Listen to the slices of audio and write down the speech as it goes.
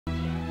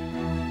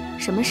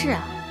什么事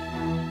啊？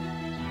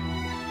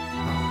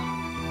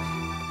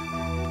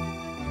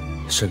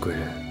沈贵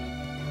人，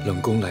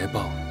冷宫来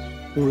报，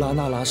乌拉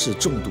那拉氏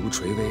中毒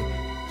垂危。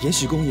延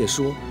禧宫也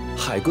说，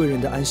海贵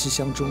人的安息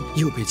香中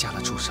又被加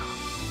了朱砂。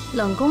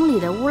冷宫里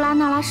的乌拉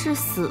那拉氏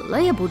死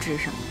了也不治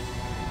什么。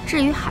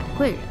至于海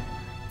贵人，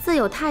自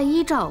有太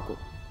医照顾。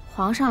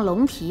皇上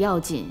龙体要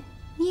紧，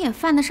你也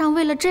犯得上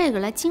为了这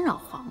个来惊扰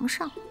皇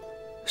上？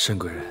沈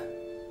贵人，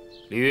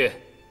李玉，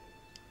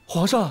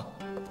皇上。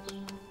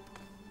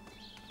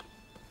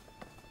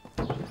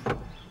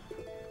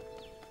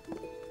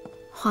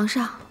 皇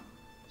上，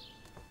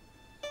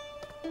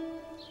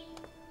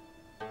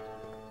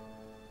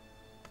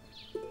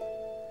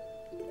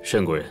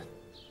沈贵人，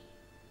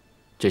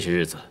这些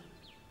日子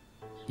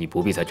你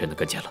不必在朕的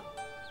跟前了。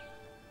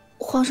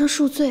皇上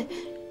恕罪，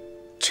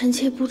臣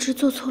妾不知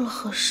做错了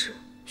何事。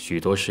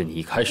许多事你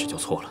一开始就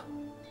错了，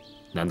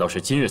难道是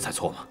今日才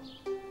错吗？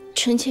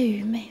臣妾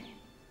愚昧。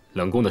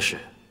冷宫的事，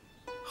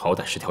好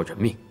歹是条人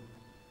命。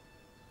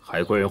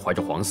海贵人怀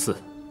着皇嗣。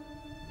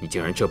 你竟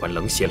然这般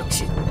冷血冷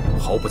心，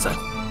毫不在乎。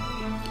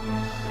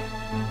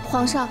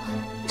皇上，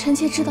臣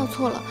妾知道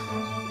错了，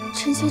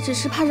臣妾只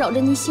是怕扰着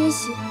您歇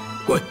息。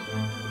滚！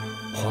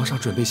皇上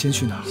准备先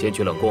去哪儿？先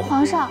去冷宫。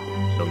皇上，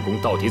冷宫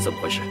到底怎么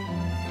回事？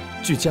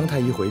据姜太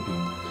医回禀，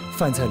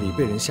饭菜里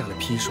被人下了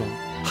砒霜，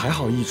还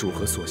好医嘱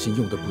和锁信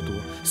用的不多，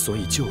所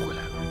以救回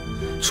来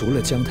了。除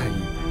了姜太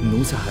医，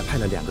奴才还派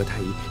了2个太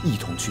医一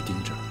同去盯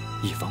着，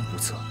以防不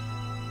测。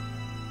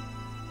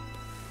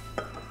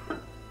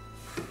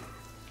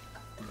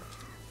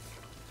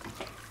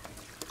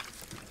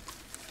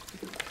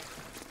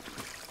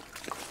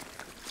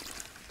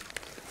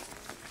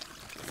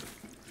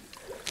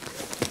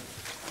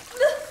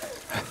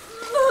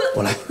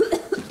 我来，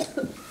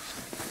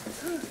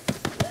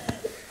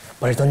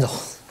把这端走。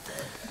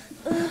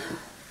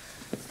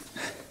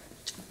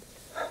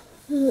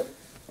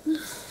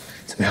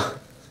怎么样？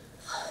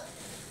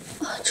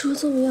主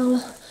怎么样了？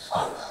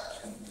啊，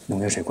弄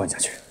点水灌下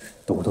去，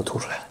毒都吐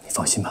出来了。你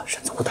放心吧，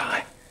沈总无大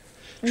碍，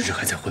只是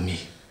还在昏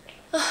迷。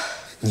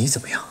你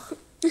怎么样？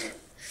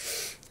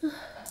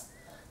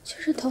就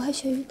是头还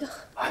眩晕的。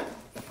哎，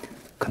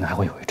可能还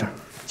会有一阵儿，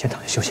先躺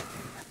下休息。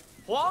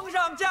 皇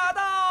上驾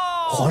到！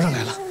皇上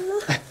来了，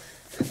来，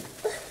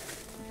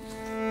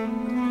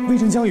微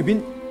臣江玉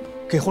斌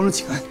给皇上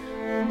请安。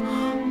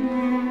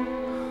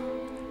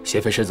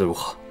贤妃身子如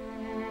何？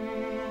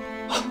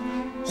啊，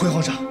回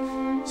皇上，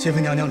贤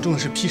妃娘娘中的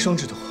是砒霜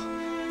之毒，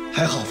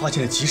还好发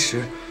现的及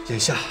时，眼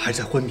下还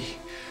在昏迷。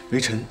微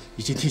臣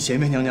已经替贤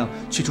妃娘娘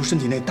去除身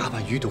体内大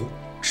半余毒，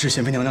只是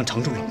贤妃娘娘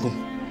常住冷宫，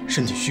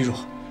身体虚弱，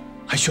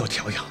还需要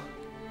调养。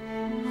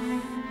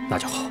那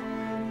就好，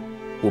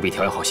务必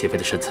调养好贤妃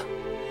的身子。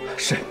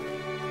 是，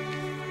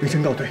微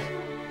臣告退。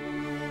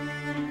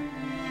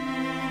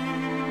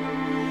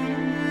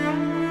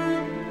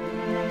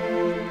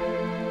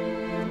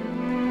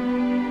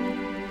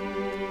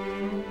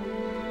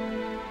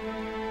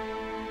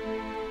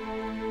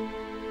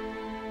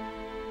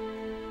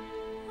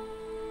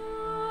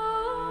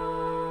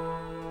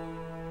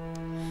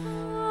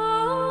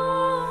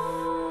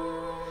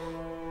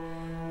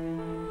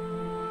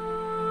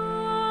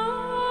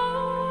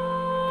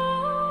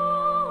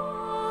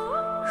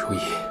如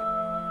懿。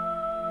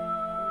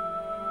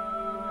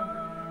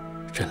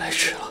 朕来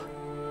迟了。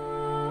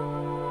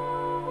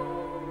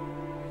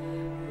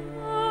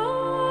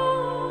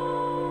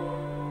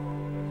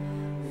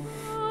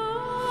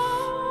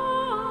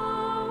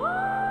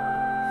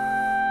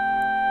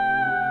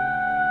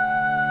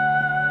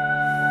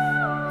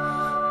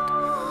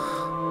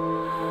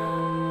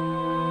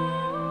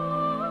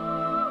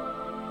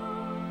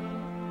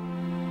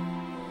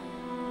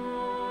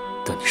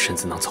等你身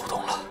子能走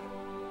动了，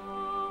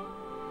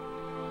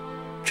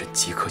朕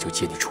即刻就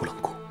接你出冷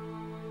宫。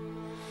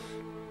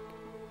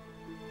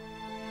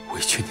 委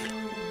屈你了。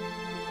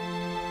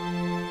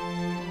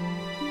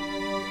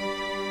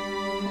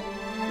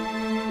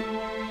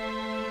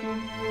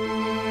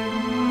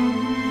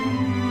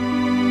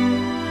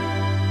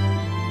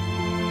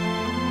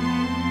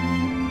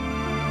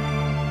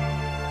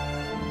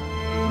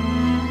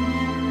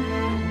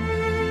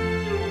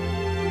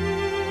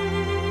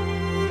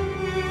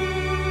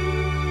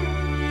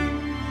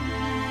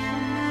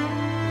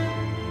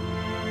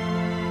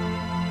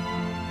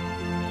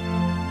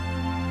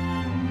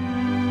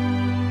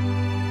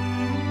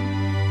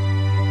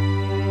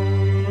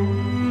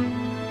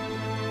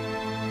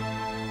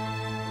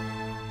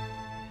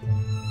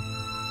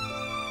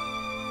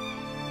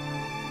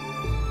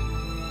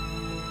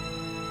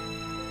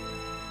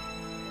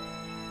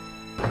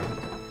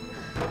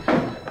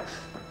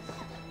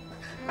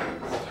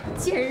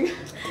贱人，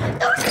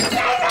都是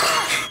贱人！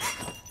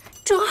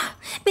珠儿，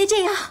别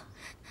这样，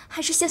还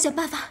是想想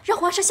办法让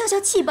皇上消消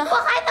气吧。我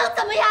还能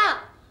怎么样？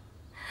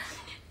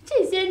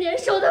这些年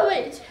受的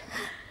委屈，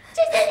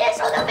有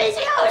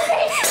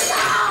谁知道？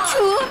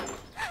珠儿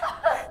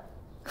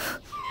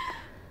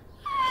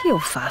又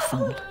发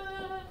疯了，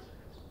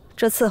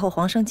这伺候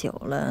皇上久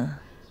了，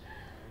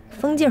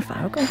疯劲反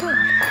而更大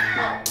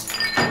了。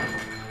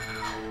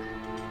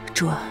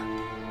珠儿，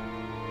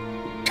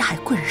这海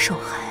贵人受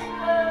害，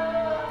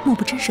莫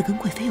不真是跟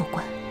贵妃有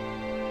关？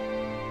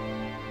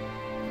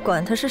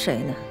管他是谁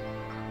呢，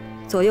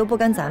左右不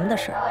干咱们的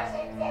事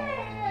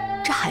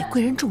儿。这海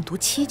贵人中毒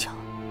蹊跷，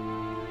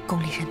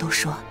宫里人都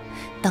说，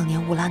当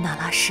年乌拉那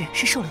拉氏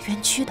是受了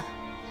冤屈的。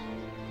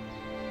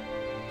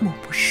莫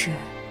不是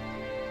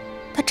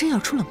她真要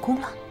出冷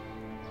宫了？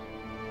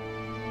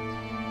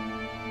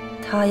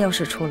她要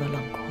是出了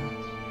冷宫，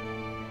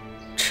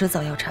迟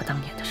早要查当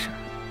年的事儿。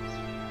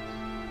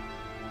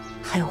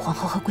还有皇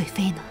后和贵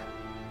妃呢，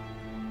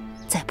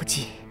再不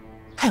济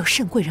还有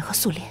慎贵人和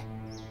素莲。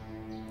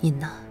您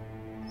呢，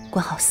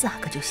管好4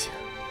个就行，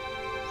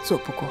做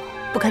不过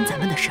不干咱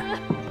们的事儿。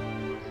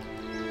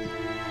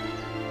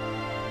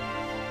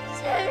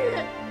贱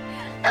人，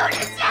都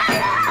是贱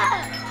人！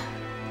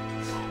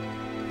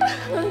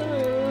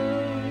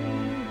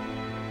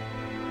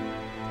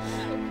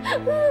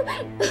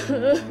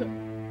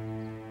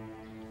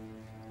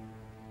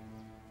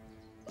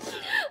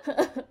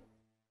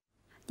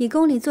你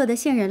宫里做的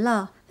杏仁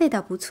酪味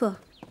道不错，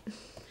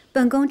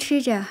本宫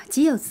吃着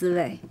极有滋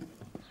味。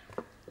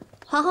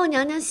皇后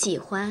娘娘喜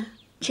欢，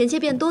臣妾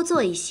便多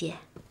做一些。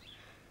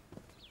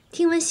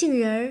听闻杏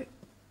仁儿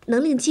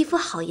能令肌肤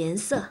好颜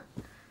色，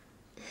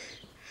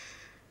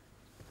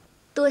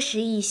多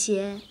食一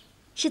些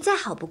是再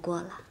好不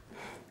过了。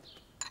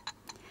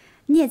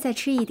你也再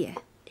吃一点。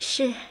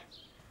是。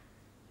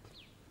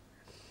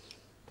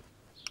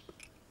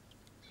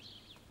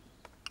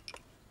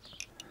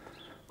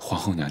皇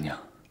后娘娘，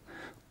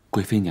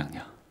贵妃娘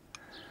娘，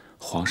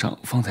皇上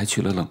方才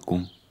去了冷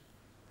宫，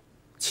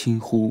亲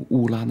呼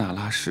乌拉那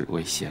拉氏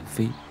为贤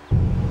妃，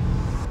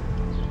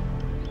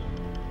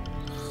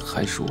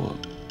还说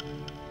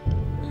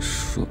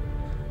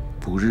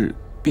不日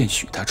便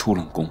许她出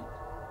冷宫。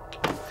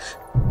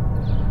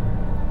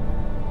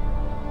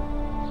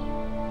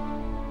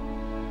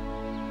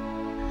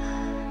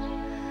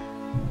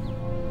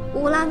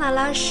乌拉那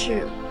拉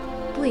氏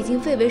不已经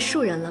废为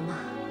庶人了吗？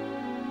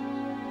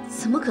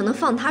怎么可能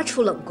放她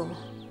出冷宫？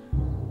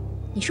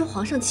你说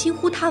皇上亲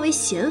呼她为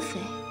贤妃，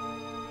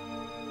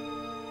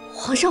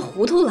皇上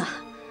糊涂了。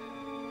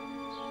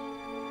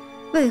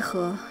为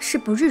何是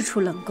不日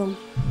出冷宫，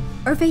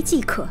而非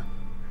即刻？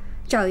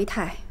赵姨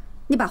太，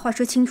你把话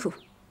说清楚。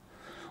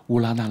乌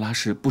拉那拉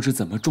氏不知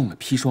怎么中了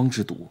砒霜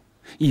之毒，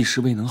一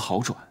时未能好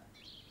转。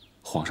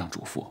皇上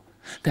嘱咐，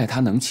待她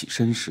能起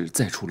身时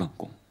再出冷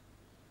宫。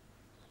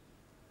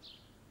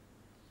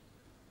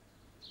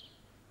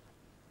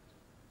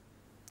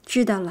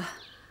知道了，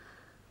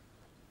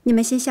你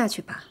们先下去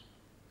吧。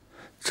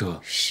这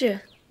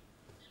是。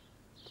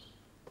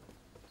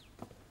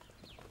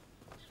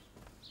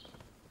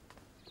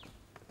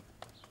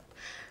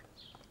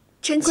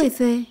臣妾贵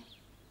妃，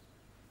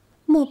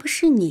莫不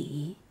是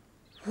你？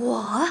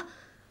我？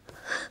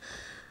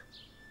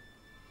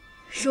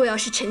若要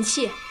是臣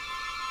妾，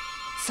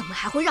怎么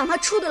还会让她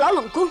出得了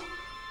冷宫？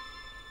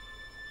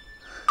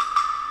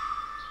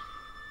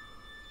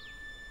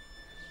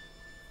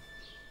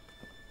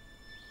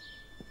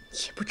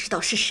也不知道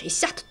是谁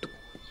下的毒，也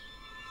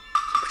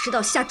不知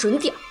道下准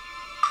点。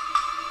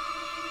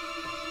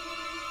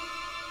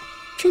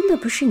真的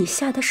不是你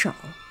下的手？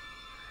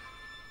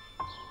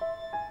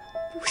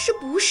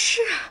不是，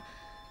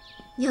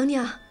娘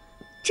娘，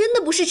真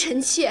的不是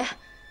臣妾，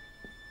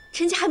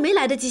臣妾还没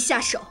来得及下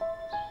手。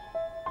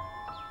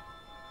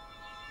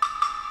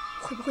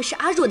会不会是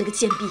阿若那个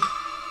贱婢？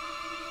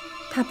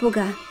她不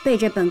敢背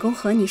着本宫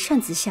和你擅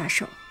自下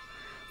手，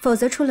否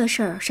则出了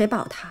事儿谁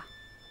保她？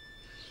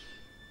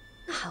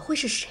那还会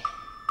是谁？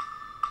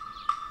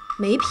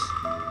梅嫔、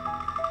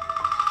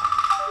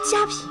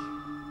嘉嫔？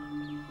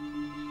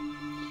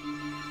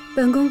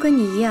本宫跟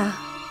你一样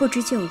不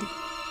知就里。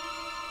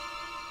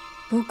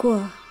不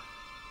过，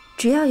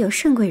只要有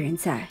慎贵人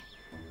在，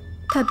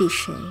他比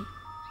谁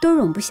都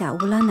容不下乌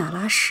拉那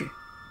拉氏。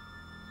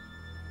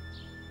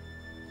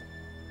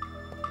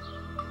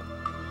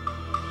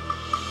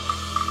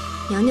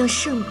娘娘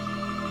圣明。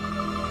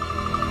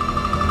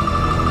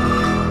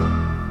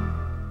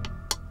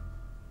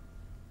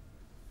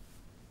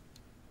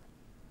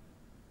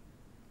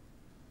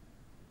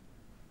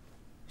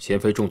贤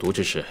妃中毒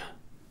之事，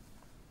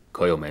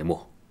可有眉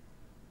目？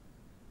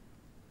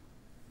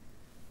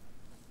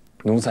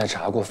奴才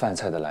查过饭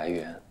菜的来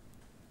源，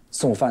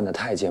送饭的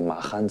太监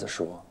马憨子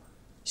说，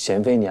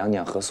贤妃娘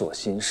娘和锁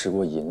心使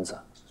过银子，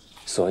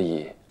所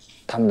以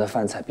他们的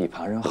饭菜比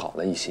旁人好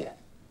了一些。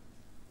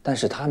但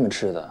是他们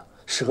吃的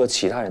是和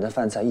其他人的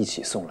饭菜一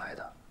起送来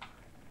的，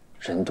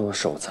人多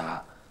手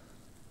杂，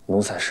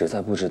奴才实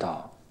在不知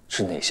道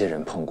是哪些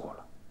人碰过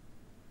了。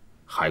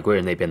海贵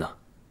人那边呢？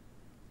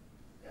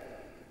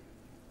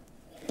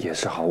也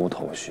是毫无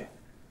头绪。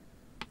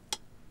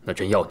那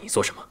朕要你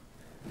做什么？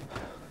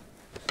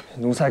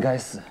奴才该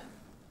死。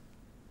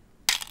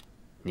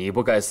你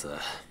不该死。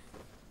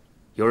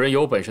有人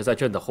有本事在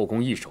朕的后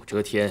宫一手遮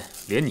天，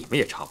连你们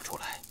也查不出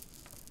来，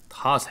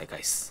他才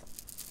该死。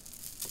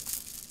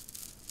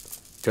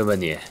朕问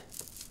你，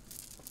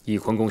翊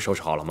坤宫收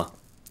拾好了吗？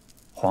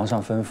皇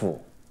上吩咐，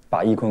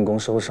把翊坤宫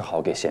收拾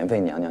好，给贤妃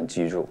娘娘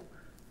居住。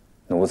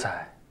奴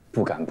才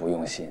不敢不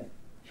用心，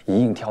一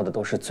应挑的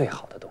都是最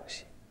好的东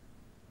西。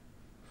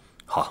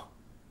好，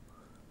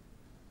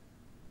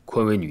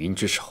坤为女婴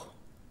之首，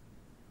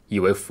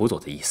意为辅佐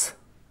的意思。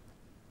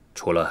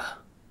除了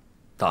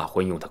大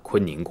婚用的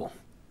坤宁宫，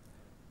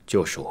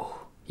就属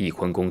翊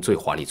坤宫最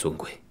华丽尊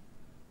贵。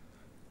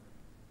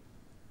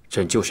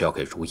朕就是要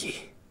给如懿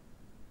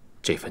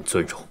这份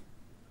尊荣，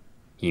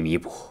以弥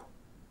补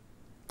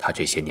她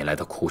这些年来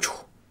的苦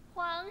楚。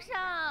皇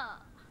上，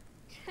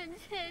臣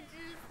妾知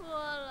错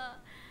了，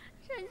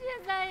臣妾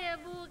再也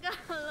不敢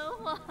了。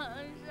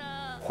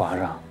皇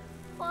上，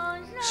皇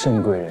上，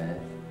慎贵人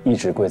一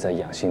直跪在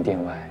养心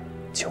殿外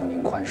求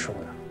您宽恕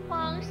呢。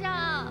皇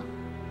上，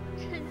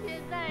臣妾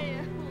再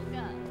也不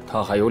敢。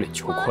他还有脸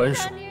求宽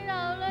恕？你饶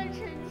了臣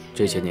妾。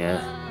这些年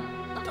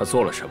他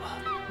做了什么？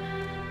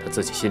他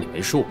自己心里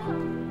没数吗？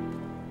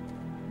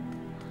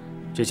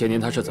这些年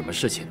他是怎么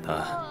侍寝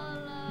的？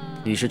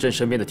你是朕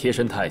身边的贴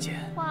身太监，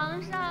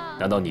皇上，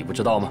难道你不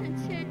知道吗？臣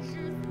妾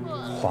知错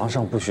了。皇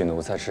上不许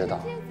奴才知道，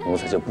奴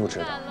才就不知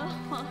道；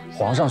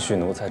皇上许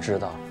奴才知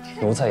道，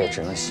奴才也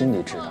只能心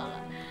里知道，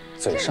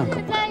嘴上可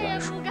不敢乱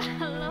说。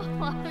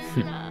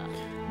哼，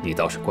你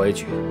倒是乖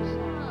觉。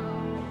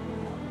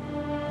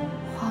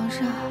皇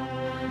上，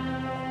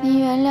您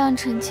原谅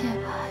臣妾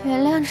吧，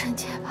原谅臣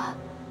妾吧。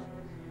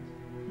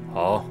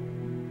好，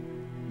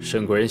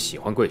慎贵人喜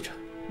欢跪着，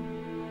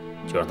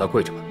就让他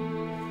跪着吧。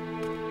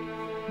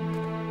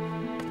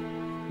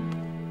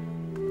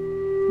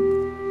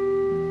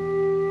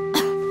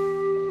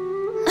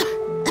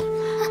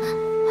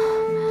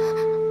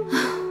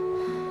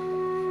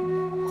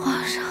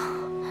皇上，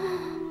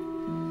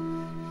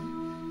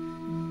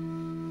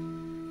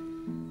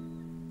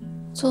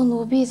做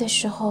奴婢的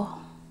时候，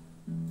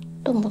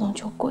动不动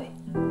就跪，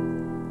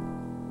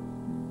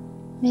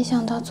没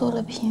想到做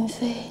了嫔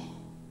妃。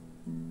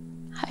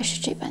还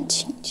是这般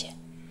勤俭。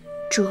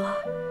主儿，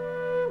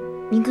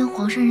您跟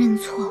皇上认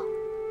错，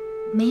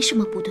没什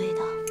么不对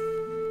的。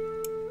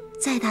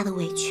再大的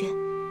委屈，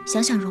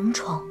想想荣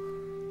宠，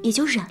也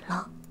就忍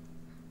了。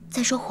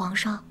再说皇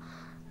上，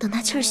等他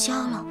气儿消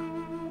了，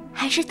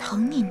还是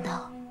疼您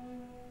的。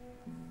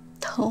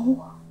疼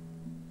我？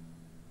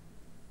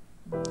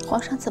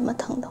皇上怎么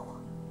疼的我？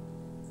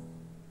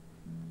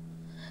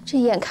这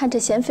眼看着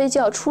贤妃就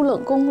要出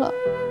冷宫了。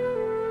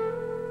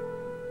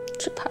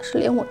只怕是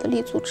连我的立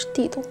足之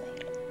地都没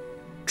了。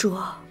主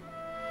儿，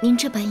您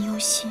这般忧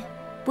心，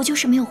不就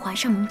是没有怀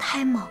上龙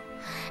胎吗？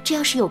这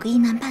要是有个一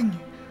男半女，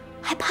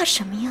还怕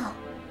什么呀？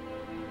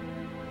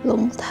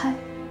龙胎？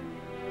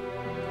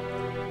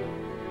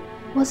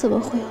我怎么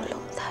会有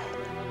龙胎呢？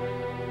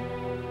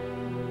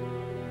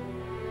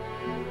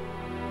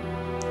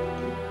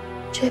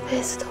这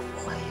辈子都不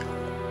会有了。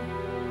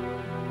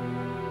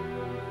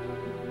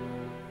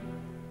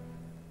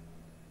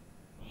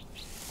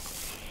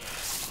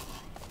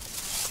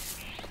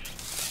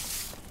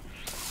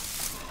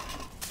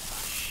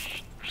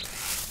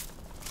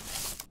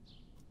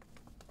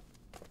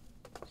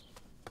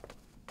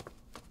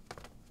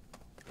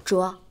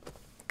主，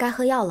该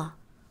喝药了。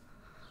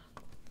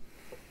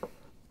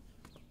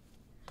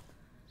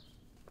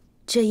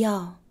这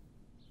药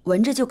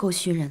闻着就够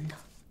熏人的。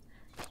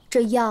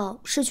这药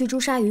是去诛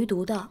杀余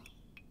毒的，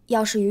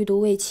要是余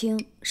毒未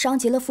清，伤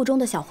及了腹中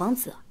的小皇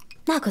子，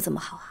那可怎么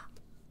好啊？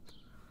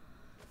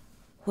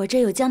我这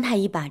有姜太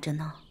医把着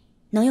呢，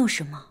能有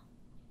什么？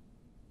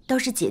倒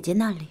是姐姐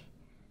那里，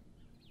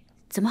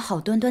怎么好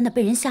端端的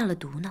被人下了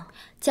毒呢？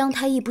姜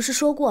太医不是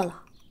说过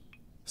了，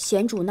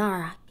贤主那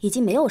儿啊已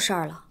经没有事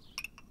儿了。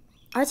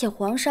而且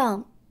皇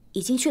上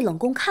已经去冷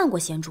宫看过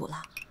贤主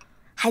了，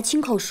还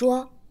亲口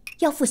说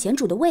要复贤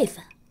主的位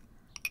分，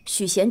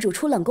许贤主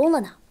出冷宫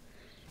了呢。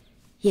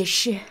也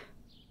是，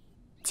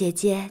姐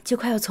姐就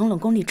快要从冷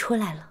宫里出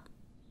来了。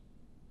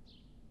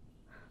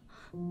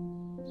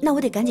那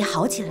我得赶紧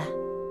好起来，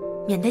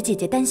免得姐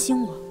姐担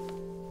心我。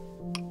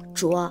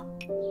主，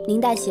您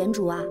待贤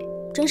主啊，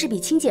真是比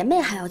亲姐妹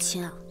还要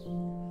亲啊。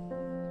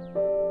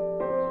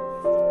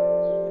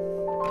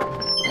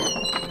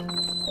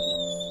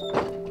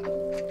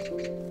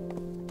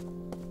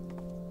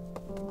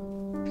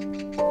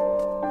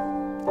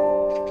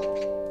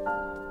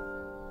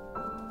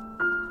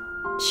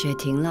雪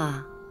停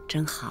了，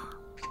真好。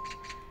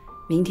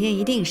明天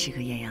一定是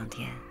个艳阳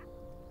天。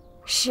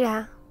是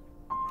啊，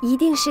一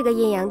定是个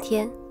艳阳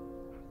天。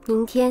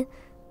明天，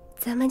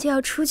咱们就要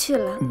出去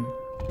了。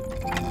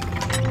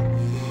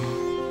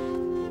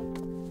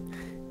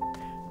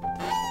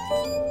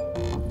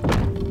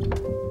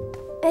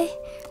哎，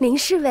林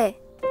侍卫。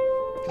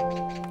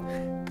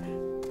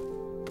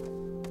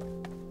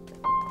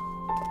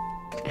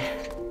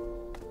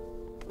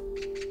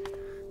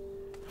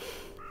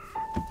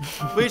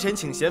微臣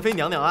请贤妃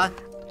娘娘安。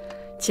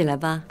起来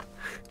吧。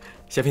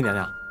贤妃娘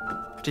娘，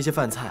这些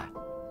饭菜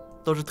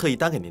都是特意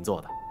单给您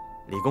做的，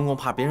李公公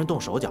怕别人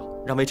动手脚，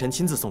让微臣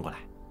亲自送过来。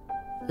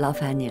劳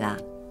烦你了。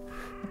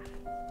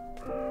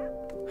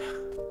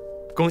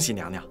恭喜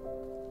娘娘，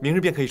明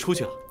日便可以出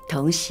去了。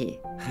同喜，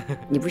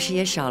你不是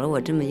也少了我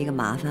这么一个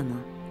麻烦吗？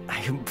哎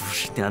呀，不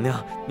是娘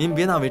娘，您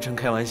别拿微臣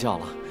开玩笑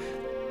了。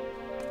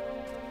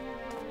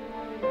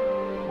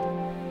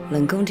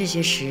冷宫这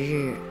些时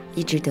日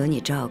一直得你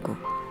照顾，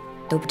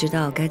都不知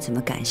道该怎么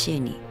感谢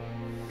你，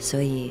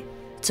所以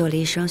做了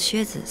一双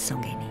靴子送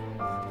给你。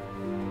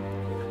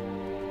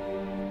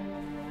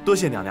多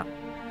谢娘娘。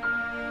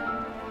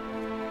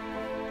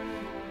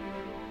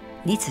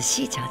你仔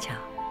细瞧瞧。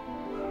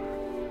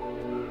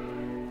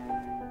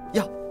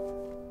呀，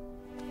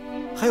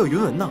还有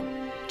云纹呢。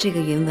这个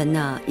云纹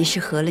呢，一是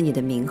合了你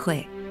的名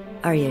讳，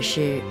二也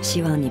是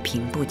希望你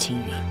平步青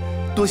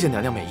云。多谢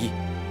娘娘美意。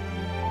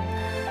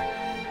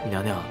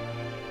娘娘，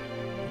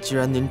既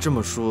然您这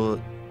么说，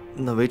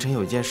那微臣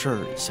有一件事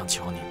儿想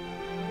求你。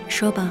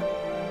说吧。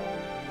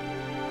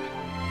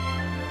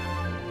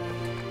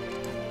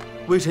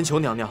微臣求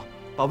娘娘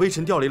把微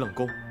臣调离冷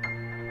宫，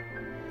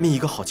觅一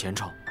个好前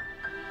程。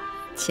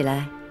起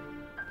来。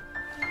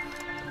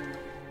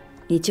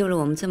你救了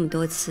我们这么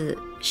多次，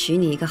许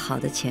你一个好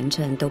的前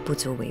程都不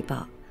足为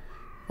报。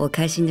我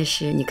开心的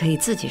是，你可以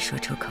自己说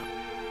出口，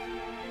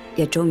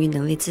也终于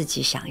能为自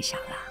己想一想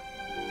了。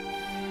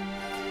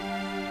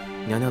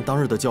娘娘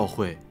当日的教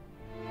诲，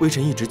微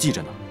臣一直记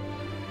着呢。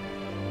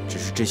只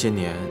是这些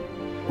年，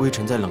微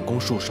臣在冷宫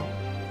戍守，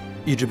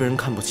一直被人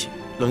看不起，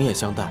冷眼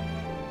相待。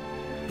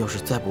要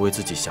是再不为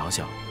自己想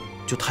想，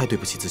就太对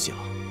不起自己了。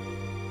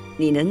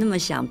你能那么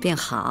想便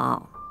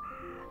好。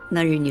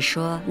那日你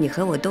说你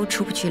和我都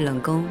出不去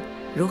冷宫，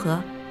如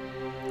何？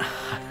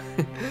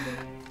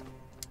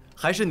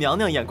还是娘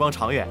娘眼光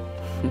长远。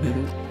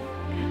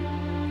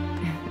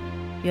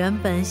原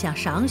本想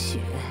赏雪，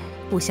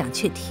不想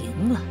却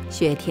停了。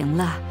雪停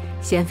了，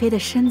娴妃的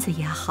身子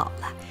也好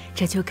了，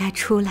这就该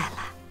出来了。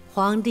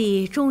皇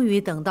帝终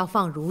于等到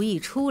放如懿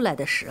出来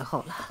的时候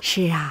了。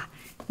是啊，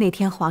那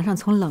天皇上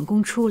从冷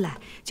宫出来，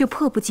就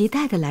迫不及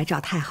待地来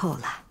找太后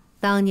了。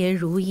当年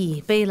如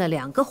懿背了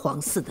2个皇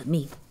嗣的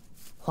命，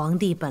皇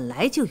帝本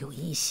来就有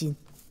疑心。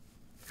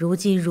如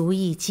今如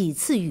懿几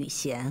次遇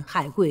险，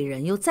害贵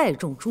人又再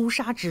中诛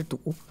杀之毒，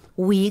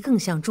无疑更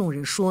向众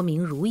人说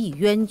明如懿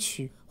冤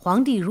屈。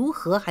皇帝如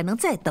何还能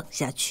再等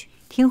下去？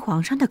听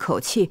皇上的口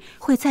气，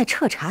会再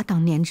彻查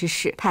当年之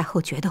事。太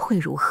后觉得会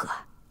如何？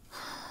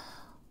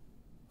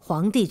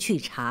皇帝去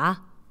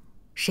查，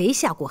谁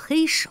下过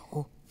黑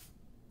手，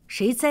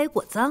谁栽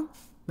过赃，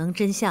能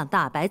真相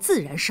大白，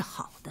自然是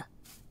好的。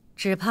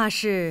只怕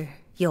是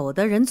有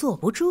的人坐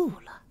不住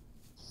了。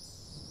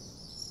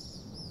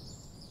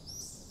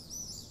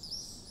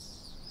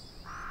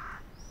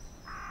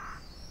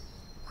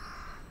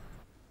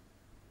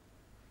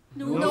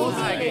奴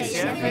才给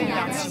贤妃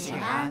娘娘请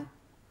安。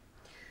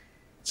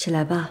起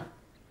来吧。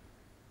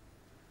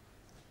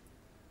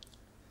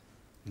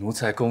奴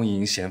才恭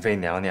迎贤妃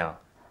娘娘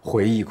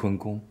回翊坤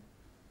宫。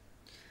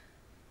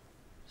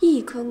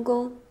翊坤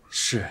宫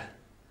是，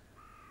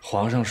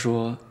皇上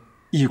说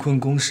翊坤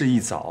宫事一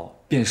早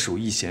便属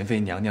翊贤妃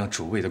娘娘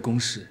主位的宫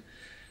室，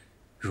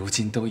如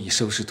今都已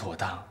收拾妥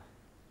当，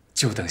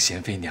就等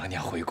贤妃娘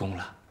娘回宫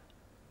了。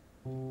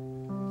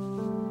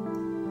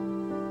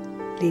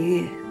李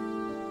玉，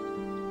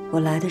我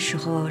来的时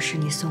候是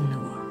你送了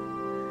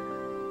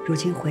我，如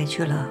今回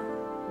去了，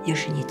又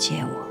是你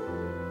接我，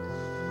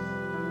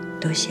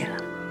多谢了。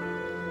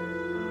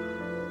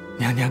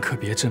娘娘可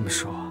别这么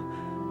说，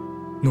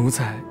奴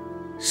才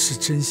是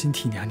真心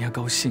替娘娘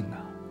高兴啊。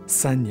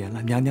3年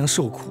了，娘娘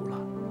受苦了。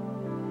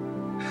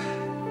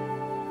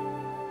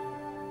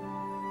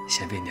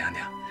贤妃娘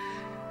娘，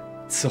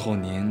伺候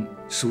您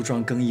梳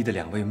妆更衣的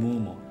2位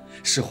嬷嬷，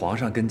是皇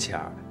上跟前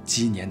儿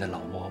积年的老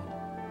嬷嬷。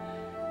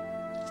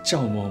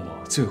赵嬷嬷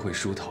最会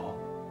梳头，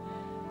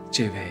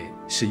这位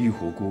是玉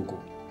壶姑姑，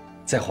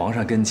在皇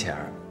上跟前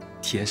儿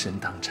贴身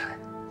当差。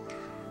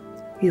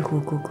玉壶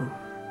姑姑，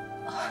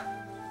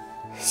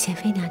贤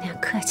妃娘娘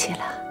客气了。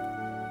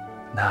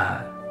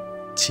那，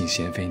请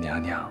贤妃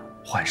娘娘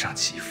换上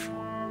吉服。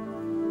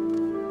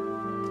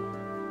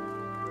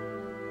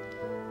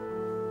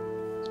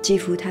吉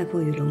服太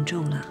过于隆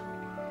重了，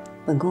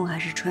本宫还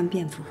是穿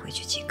便服回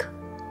去即可。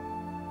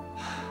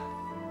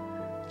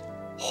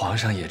皇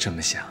上也这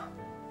么想，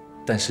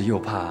但是又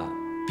怕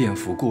便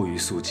服过于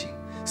肃静，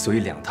所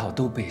以2套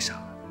都备上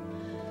了。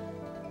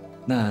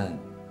那，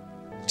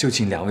就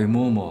请2位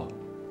嬷嬷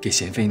给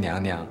贤妃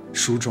娘娘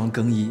梳妆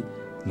更衣，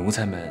奴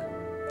才们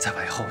在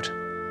外候着。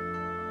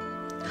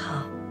好。